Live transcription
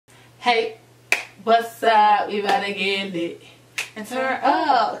Hey, what's up? We about to get lit and turn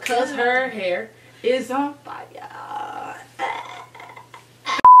up, cause her hair is on fire.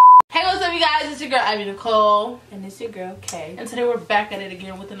 Hey, what's up, you guys? It's your girl, Nicole. And it's your girl, Kay. And today we're back at it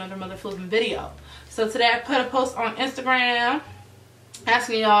again with another mother flipping video. So today I put a post on Instagram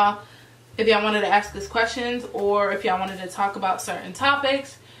asking y'all if y'all wanted to ask us questions or if y'all wanted to talk about certain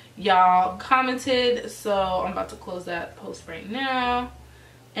topics. Y'all commented, so I'm about to close that post right now.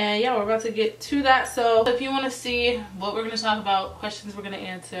 And yeah, we're about to get to that. So if you want to see what we're going to talk about, questions we're going to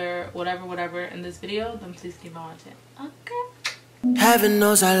answer, whatever in this video, then please keep on watching. Okay. Heaven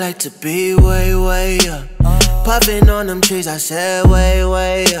knows I like to be way up. Puffing on them trees, I said way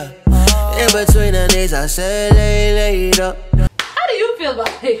up. In between the knees, I said lay up. How do you feel about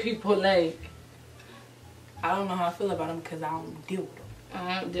fake people? Like, I don't know how I feel about them because I don't deal with them.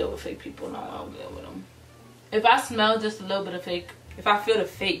 I don't deal with fake people. No, I don't deal with them. If I smell just a little bit of fake, if I feel the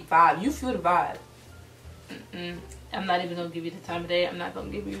fake vibe, you feel the vibe. I'm not even gonna give you the time of day. I'm not gonna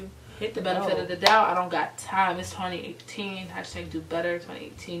give you the benefit of the doubt. I don't got time. It's 2018. Hashtag do better.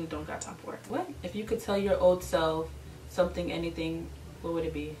 2018. Don't got time for it. What? If you could tell your old self something, anything, what would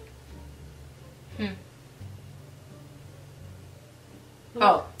it be?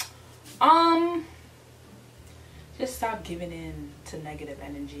 Just stop giving in to negative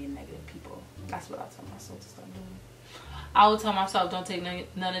energy and negative people. That's what I tell myself to stop doing. I would tell myself, don't take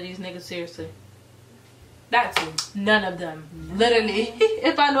none of these niggas seriously. That too. None of them. Literally.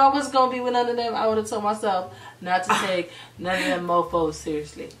 If I knew I was going to be with none of them, I would have told myself not to take none of them mofos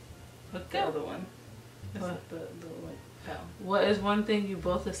seriously. What's the other one? What is one thing you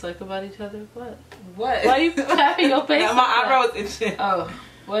both dislike about each other? What? What? Why are you tapping your face? My eyebrows itching. Oh.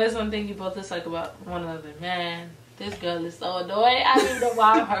 What is one thing you both dislike about one another? Man, this girl is so annoying. I don't even know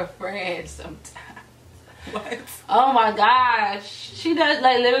why I'm her friend sometimes. What? Oh my gosh. She does,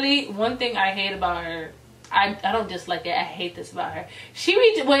 like, literally, one thing I hate about her, I don't dislike it, I hate this about her. She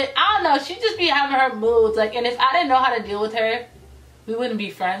I don't know, she just be having her moods, like, and if I didn't know how to deal with her, we wouldn't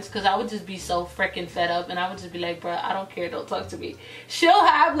be friends, because I would just be so freaking fed up, and I would just be like, bruh, I don't care, don't talk to me. She'll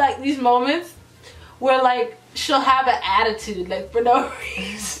have, like, these moments where, like, she'll have an attitude, like, for no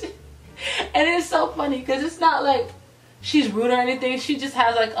reason. And it's so funny, because it's not like she's rude or anything. She just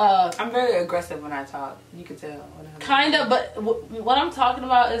has like I'm very aggressive when I talk. You can tell. Kind of, but what I'm talking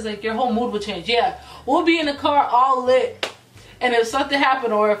about is like your whole mood will change. Yeah, we'll be in the car all lit, and if something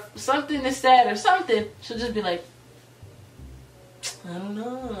happened or if something is said or something, she'll just be like, I don't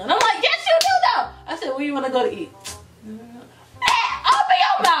know. And I'm like, yes, you do know. I said, where you want to go to eat? Open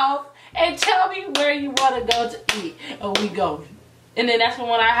your mouth and tell me where you want to go to eat, and we go. And then that's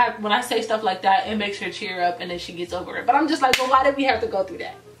when I say stuff like that, it makes her cheer up, and then she gets over it. But I'm just like, well, why did we have to go through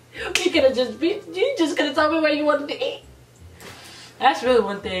that? You just could have told me where you wanted to eat. That's really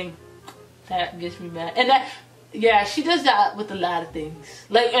one thing that gets me mad. And that, yeah, she does that with a lot of things.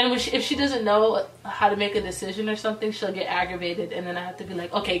 Like, and if she doesn't know how to make a decision or something, she'll get aggravated, and then I have to be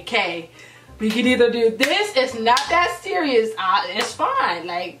like, okay, Kay, we can either do this. It's not that serious. It's fine.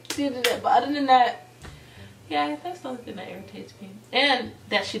 Like, but other than that. Yeah, that's the only thing that irritates me. And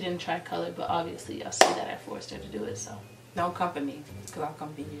that she didn't try color, but obviously y'all see that I forced her to do it, so. Don't come for me, because I'll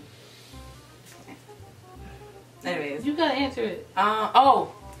come for you. Anyways. You gotta answer it. What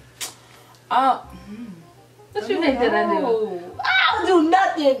you think that I do? I don't do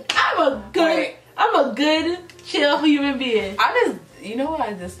nothing. I'm a good, chill human being. You know what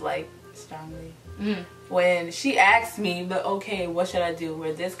I dislike strongly? When she asks me, but okay, what should I do?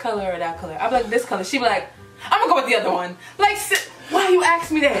 Wear this color or that color? I'm like, this color. She be like, I'm gonna go with the other one. Like, why you ask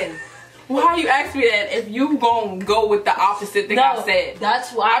me that? Why you ask me that if you gonna go with the opposite thing I said?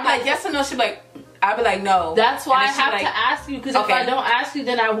 That's why I'm like, yes or no. She be like, I be like, no. That's why I have to ask you, because if I don't ask you,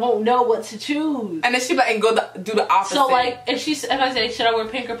 then I won't know what to choose. And then she be like, and do the opposite. So like, if I say, should I wear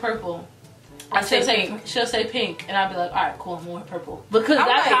pink or purple? She'll say pink, and I'll be like, all right, cool, I'm gonna wear purple, because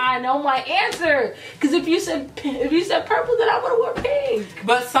that's how I know my answer. Because if you said purple, then I would have wear pink.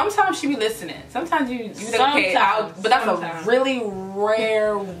 But sometimes she be listening. Sometimes you like, okay, but that's a really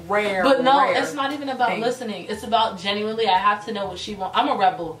rare. But no, it's not even about listening. It's about genuinely, I have to know what she wants. I'm a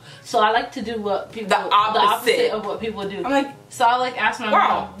rebel, so I like to do what people the opposite of what people do. I'm like, so I like ask my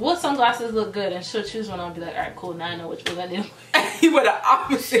mom, what sunglasses look good, and she'll choose one. I'll be like, all right, cool, now I know which one I need. You were the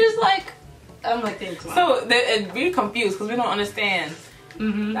opposite. She's like. I'm like, thanks, Mom. So we're confused because we don't understand.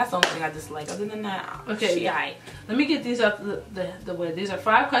 That's the only thing I dislike. Other than that, okay, let me get these up the way. These are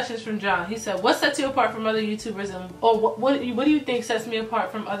 5 questions from John. He said, what sets you apart from other YouTubers, and what do you think sets me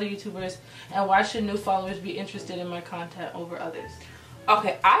apart from other YouTubers, and why should new followers be interested in my content over others?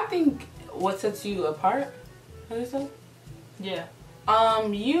 Okay, I think what sets you apart, what is that? Yeah.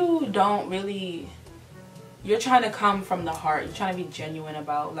 You don't really. You're trying to come from the heart. You're trying to be genuine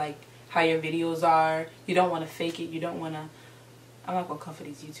about like how your videos are. You don't want to fake it. You don't want to. I'm not gonna come for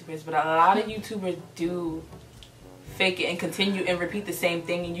these YouTubers, but a lot of YouTubers do fake it and continue and repeat the same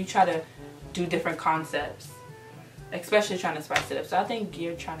thing, and you try to do different concepts, especially trying to spice it up. So I think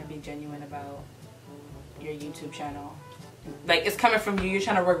you're trying to be genuine about your YouTube channel. Like, it's coming from you. You're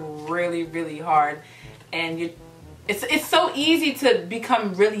trying to work really, really hard, and it's so easy to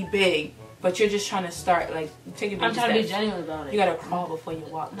become really big, but you're just trying to start, like, taking baby I'm trying steps. to be genuine about it. You gotta crawl before you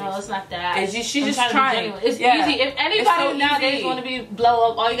walk. No, it's not that. She's I'm just trying. It's easy. If anybody so nowadays want to be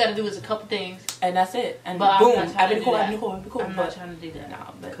blow up, all you gotta do is a couple things, and that's it. And but boom, I'm not Nicole. I'm not trying to do that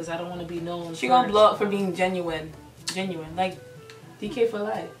now because I don't want to be known. She gonna blow up for being genuine, like DK for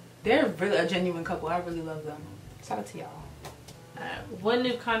life. They're really a genuine couple. I really love them. Shout out to y'all. What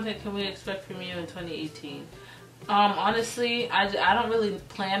new content can we expect from you in 2018? Honestly, I don't really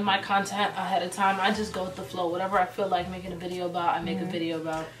plan my content ahead of time. I just go with the flow. Whatever I feel like making a video about, I make a video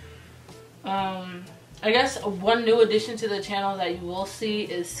about. I guess one new addition to the channel that you will see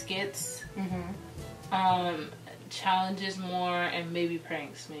is skits, challenges more, and maybe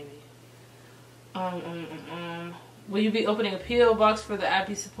pranks, maybe. Will you be opening a P.O. box for the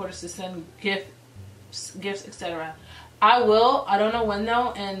Abby supporters to send gifts, etc.? I will. I don't know when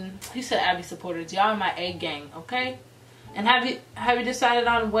though. And he said Abby supporters. Y'all in my A gang, okay? And have you decided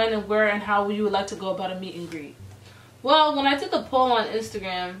on when and where and how you would like to go about a meet and greet? Well, when I took a poll on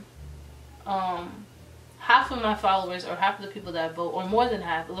Instagram, half of my followers, or half of the people that vote, or more than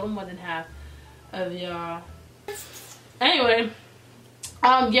half, a little more than half of y'all. Anyway,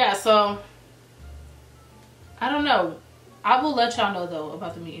 yeah. So I don't know. I will let y'all know though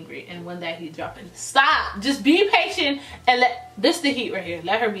about the meet and greet and when that heat dropping. Stop! Just be patient and let this the heat right here.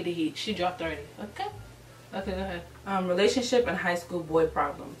 Let her be the heat. She dropped already. Okay? Okay, go ahead. Relationship and high school boy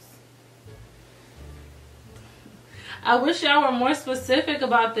problems. I wish y'all were more specific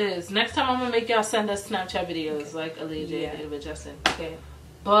about this. Next time I'm gonna make y'all send us Snapchat videos like Aaliyah did with Justin. Okay.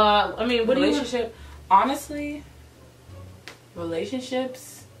 But I mean, what do you? Honestly,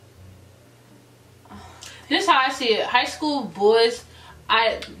 relationships. This is how I see it. High school boys,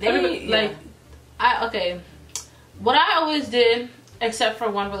 okay. What I always did, except for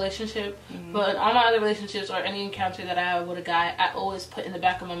one relationship, but all my other relationships or any encounter that I have with a guy, I always put in the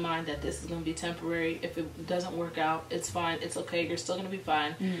back of my mind that this is going to be temporary. If it doesn't work out, it's fine. It's okay. You're still going to be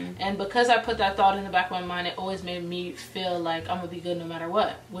fine. And because I put that thought in the back of my mind, it always made me feel like I'm going to be good no matter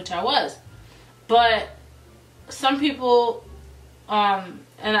what, which I was. But some people,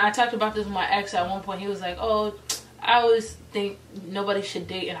 and I talked about this with my ex at one point. He was like, oh, I always think nobody should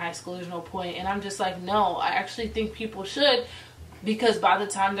date in high school. There's no point. And I'm just like, no, I actually think people should, because by the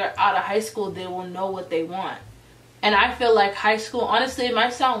time they're out of high school, they will know what they want. And I feel like high school, honestly, it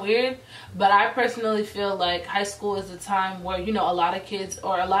might sound weird, but I personally feel like high school is a time where, you know, a lot of kids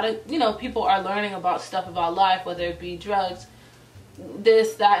or a lot of, you know, people are learning about stuff about life, whether it be drugs,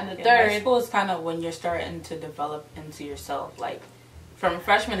 this, that, and the third. High school is kind of when you're starting to develop into yourself. Like, from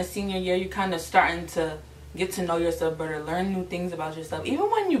freshman to senior year, you're kind of starting to get to know yourself better, learn new things about yourself. Even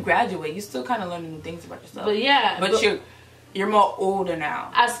when you graduate, you still kind of learn new things about yourself. But yeah. But you're more older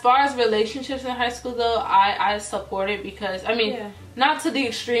now. As far as relationships in high school, though, I support it because, I mean, not to the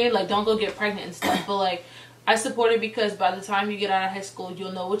extreme, like, don't go get pregnant and stuff, but, like, I support it because by the time you get out of high school,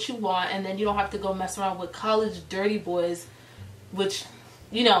 you'll know what you want, and then you don't have to go mess around with college dirty boys, which,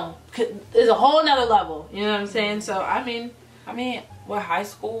 you know, is a whole nother level. You know what I'm saying? So, I mean, with high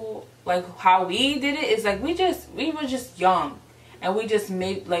school, like, how we did it is, like, we were just young, and we just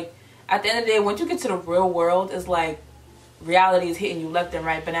made, like, at the end of the day, once you get to the real world, it's like, reality is hitting you left and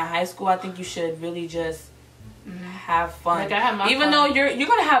right. But in high school, I think you should really just have fun. Like, I have my Even fun. though you're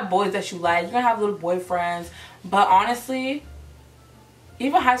gonna have boys that you like, you're gonna have little boyfriends, but honestly,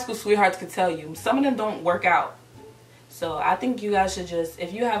 even high school sweethearts could tell you some of them don't work out. So I think you guys should just,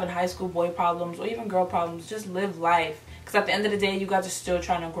 if you're having high school boy problems or even girl problems, just live life. Because at the end of the day, you guys are still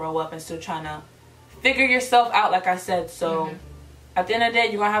trying to grow up and still trying to figure yourself out, like I said. So at the end of the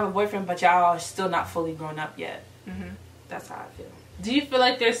day, you're gonna have a boyfriend, but y'all are still not fully grown up yet. That's how I feel. Do you feel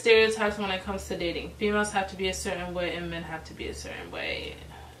like there's stereotypes when it comes to dating? Females have to be a certain way and men have to be a certain way.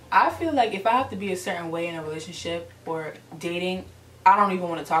 I feel like if I have to be a certain way in a relationship or dating, I don't even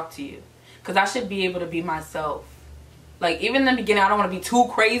want to talk to you. Because I should be able to be myself. Like, even in the beginning, I don't want to be too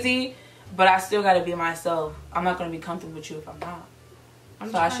crazy, but I still got to be myself. I'm not going to be comfortable with you if I'm not.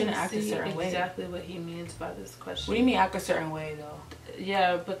 So I shouldn't act a certain way. Exactly what he means by this question. What do you mean act a certain way, though?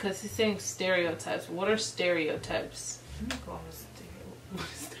 Yeah, because he's saying stereotypes. What are stereotypes?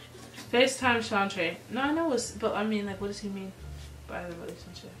 FaceTime Chantre. No, I know but I mean, like, what does he mean by the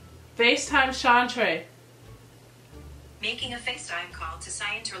relationship. FaceTime Chantre. Making a FaceTime call to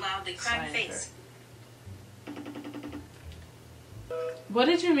Scienter loudly crying face. What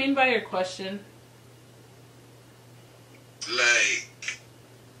did you mean by your question? Like,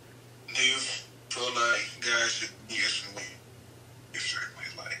 do you feel like guys should be a certain way?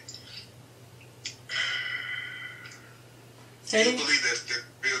 Like, do you believe that there are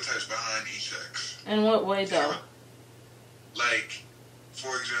stereotypes behind each sex? In what way, though? Like,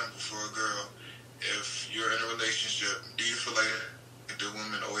 for example, for a girl, if you're in a relationship, do you feel like the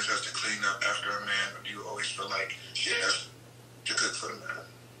woman always has to clean up after a man, or do you always feel like she has to cook for the man?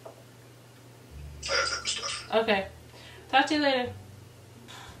 That type of stuff. Okay. Talk to you later.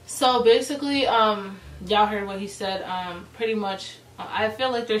 So basically, y'all heard what he said. Pretty much, I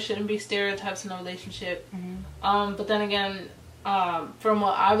feel like there shouldn't be stereotypes in a relationship. But then again, from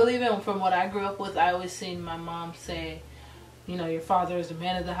what I believe in, from what I grew up with, I always seen my mom say, you know, your father is the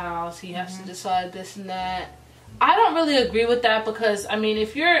man of the house. He has to decide this and that. I don't really agree with that because, I mean,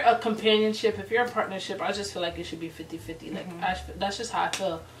 if you're a companionship, if you're a partnership, I just feel like it should be 50-50. Like, that's just how I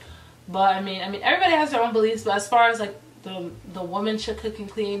feel. But, I mean, everybody has their own beliefs. But as far as, like, the woman should cook and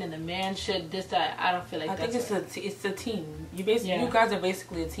clean and the man should this, that, I don't feel like that's I think it's a team. You guys are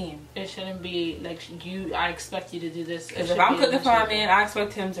basically a team. It shouldn't be, like, I expect you to do this. Because if I'm cooking for my man, I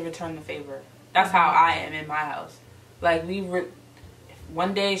expect him to return the favor. That's how I am in my house. Like,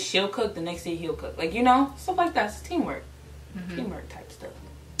 one day she'll cook, the next day he'll cook. Like, you know, stuff like that. It's teamwork. Teamwork type stuff.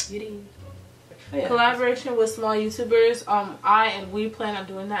 Yeah. Collaboration with small YouTubers. We plan on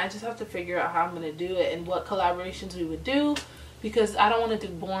doing that. I just have to figure out how I'm going to do it and what collaborations we would do. Because I don't want to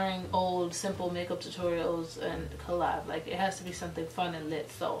do boring, old, simple makeup tutorials and collab. Like, it has to be something fun and lit.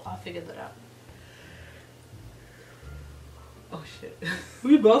 So, I'll figure that out. Oh, shit.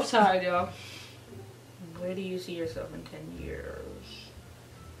 We both tired, y'all. Where do you see yourself in 10 years?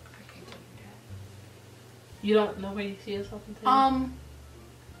 I can't tell you that. You don't know where you see yourself in 10 years?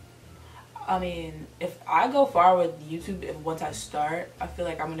 I mean, if I go far with YouTube, once I start, I feel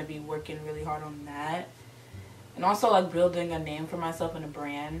like I'm going to be working really hard on that. And also, like, building a name for myself and a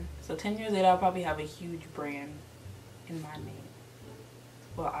brand. So 10 years later, I'll probably have a huge brand in my name.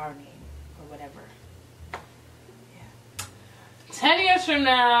 Well, our name, or whatever. 10 years from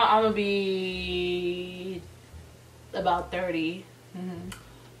now, I'm going to be about 30.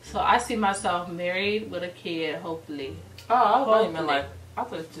 So I see myself married with a kid, hopefully. Oh, I thought meant like, I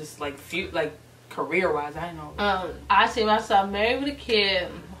thought it was just like career-wise. I didn't know. I see myself married with a kid,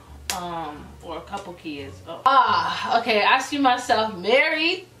 or a couple kids. Okay. I see myself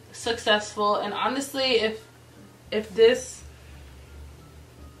married, successful, and honestly, if this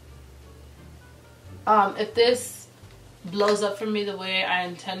blows up for me the way I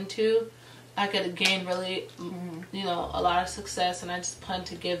intend to, I could gain really, you know, a lot of success, and I just plan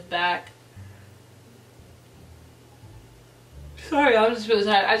to give back. Sorry, I'm just really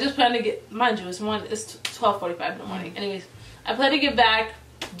tired. I just plan to get, mind you, it's 12:45 in the morning. Anyways, I plan to get back,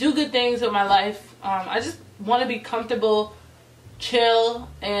 do good things with my life. I just want to be comfortable, chill,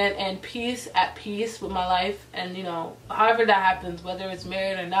 and at peace with my life. And, you know, however that happens, whether it's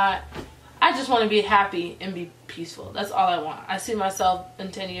married or not, I just want to be happy and be peaceful. That's all I want. I see myself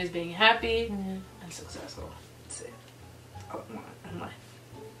in 10 years being happy and successful. That's it. All I want in life.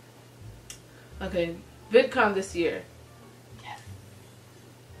 Okay, VidCon this year. Yes.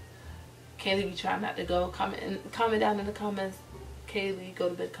 Kaylee be trying not to go. Comment down in the comments. Kaylee, go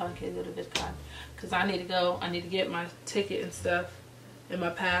to VidCon. Kaylee, go to VidCon. Because I need to go. I need to get my ticket and stuff and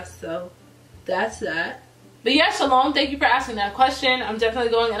my pass. So that's that. But yeah, Shalom, thank you for asking that question. I'm definitely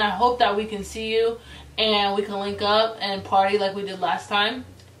going, and I hope that we can see you and we can link up and party like we did last time.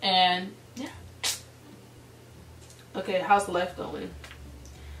 And yeah. Okay, how's life going?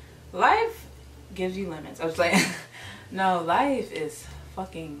 Life gives you limits. I was like, no, life is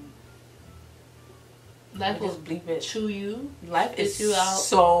fucking. Life will bleep it. Chew you. Life is you out.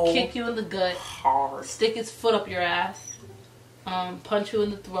 So kick you in the gut. Hard. Stick its foot up your ass. Punch you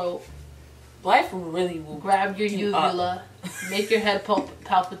in the throat. Life really will grab your uvula, make your head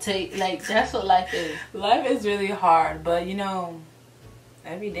palpitate. Like, that's what life is. Life is really hard, but you know,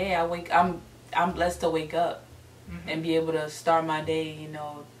 every day I wake, I'm blessed to wake up and be able to start my day. You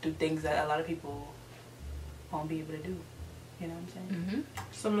know, do things that a lot of people won't be able to do. You know what I'm saying?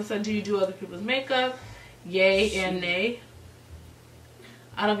 Someone said, "Do you do other people's makeup?" Yay and nay.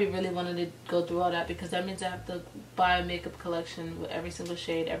 I don't be really wanting to go through all that because that means I have to buy a makeup collection with every single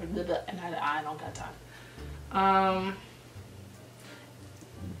shade, every blah, blah, and I don't got time.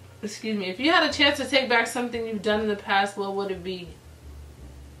 Excuse me. If you had a chance to take back something you've done in the past, what would it be?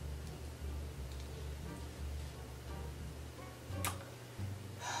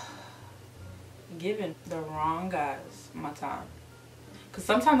 giving the wrong guys my time. Cause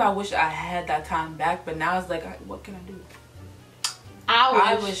sometimes I wish I had that time back, but now it's like, what can I do?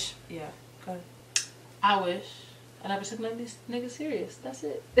 I wish. Yeah. Go ahead. I wish I never took none of these niggas serious. That's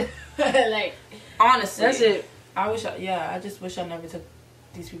it. Like, honestly, that's it. I just wish I never took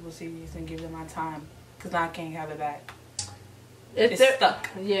these people serious and give them my time. Cause now I can't have it back. It's stuck.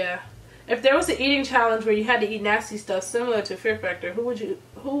 Yeah. If there was an eating challenge where you had to eat nasty stuff similar to Fear Factor, who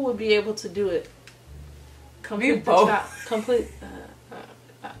would be able to do it? Complete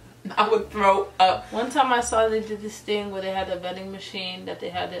I would throw up. One time I saw they did this thing where they had a vending machine that they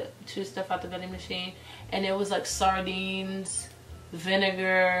had to choose stuff out the vending machine, and it was like sardines,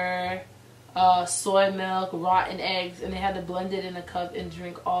 vinegar, soy milk, rotten eggs, and they had to blend it in a cup and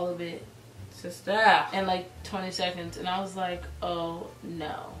drink all of it. Sister. In like 20 seconds, and I was like, oh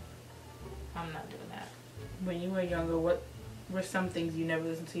no, I'm not doing that. When you were younger, what were some things you never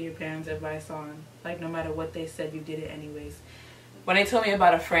listened to your parents' advice on? Like, no matter what they said, you did it anyways. When they told me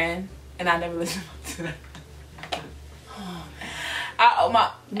about a friend, and I never listened to that.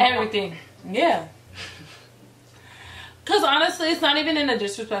 Everything. Yeah. Because honestly, it's not even in a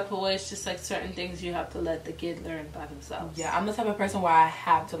disrespectful way. It's just like certain things you have to let the kid learn by themselves. Yeah, I'm the type of person where I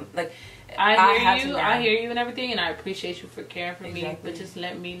have to, like, I hear you and everything, and I appreciate you for caring for me, but just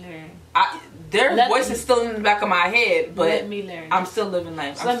let me learn. Their voice is still in the back of my head, but let me learn. I'm still living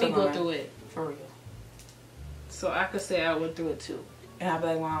life. So let me go through it. For real. So I could say I went through it too. And I'd be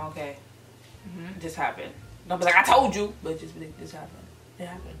like, wow, okay. This happened. Don't be like, I told you, but just be like, this happened. It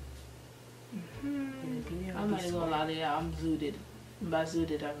happened. I'm not even gonna lie to y'all, I'm zooted. And by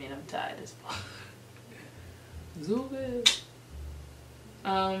zooted, I mean I'm tired as fuck. Zooted.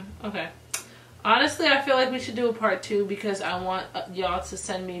 Okay. Honestly, I feel like we should do a part 2 because I want y'all to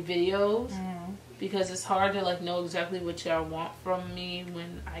send me videos. Because it's hard to like know exactly what y'all want from me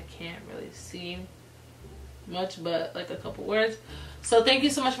when I can't really see much but like a couple words. So thank you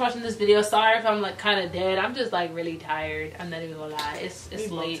so much for watching this video. Sorry if I'm like kind of dead. I'm just like really tired. I'm not even gonna lie. It's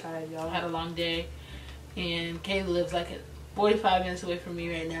late. Tired, I had a long day, and Kayla lives like 45 minutes away from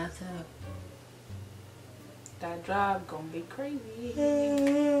me right now, so that drive gonna be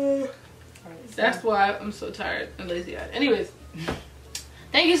crazy. That's why I'm so tired and lazy-eyed. Anyways,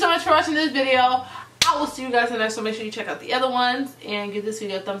 thank you so much for watching this video. I will see you guys in the next one. Make sure you check out the other ones and give this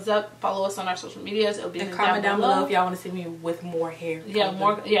video a thumbs up. Follow us on our social medias. It'll be in the comment down below if y'all want to see me with more hair. Yeah,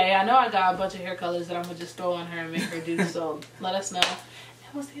 more. Yeah. I know I got a bunch of hair colors that I'm gonna just throw on her and make her do. So let us know,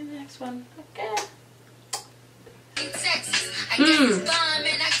 and we'll see you in the next one. Okay. Texas. I get this bomb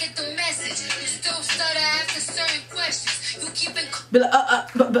and I get the message. You still stutter after certain questions. You keep it.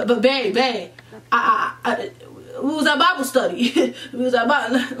 But babe, we was at Bible study. We was at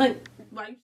Bible, like.